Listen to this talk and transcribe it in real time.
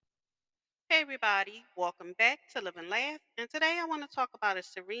Hey everybody, welcome back to Live and Laugh. And today I want to talk about a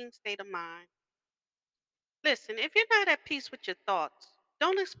serene state of mind. Listen, if you're not at peace with your thoughts,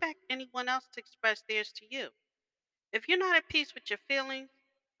 don't expect anyone else to express theirs to you. If you're not at peace with your feelings,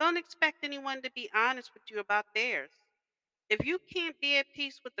 don't expect anyone to be honest with you about theirs. If you can't be at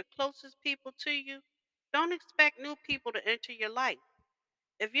peace with the closest people to you, don't expect new people to enter your life.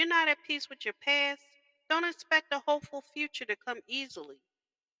 If you're not at peace with your past, don't expect a hopeful future to come easily.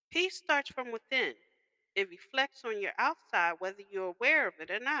 Peace starts from within. It reflects on your outside, whether you're aware of it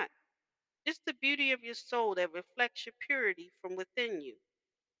or not. It's the beauty of your soul that reflects your purity from within you.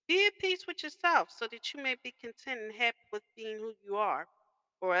 Be at peace with yourself so that you may be content and happy with being who you are,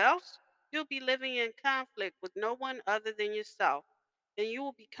 or else you'll be living in conflict with no one other than yourself, and you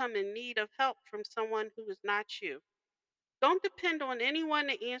will become in need of help from someone who is not you. Don't depend on anyone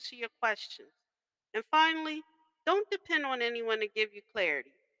to answer your questions. And finally, don't depend on anyone to give you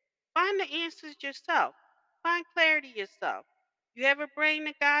clarity. Find the answers yourself. Find clarity yourself. You have a brain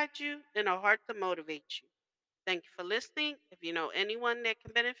to guide you and a heart to motivate you. Thank you for listening. If you know anyone that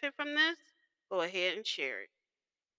can benefit from this, go ahead and share it.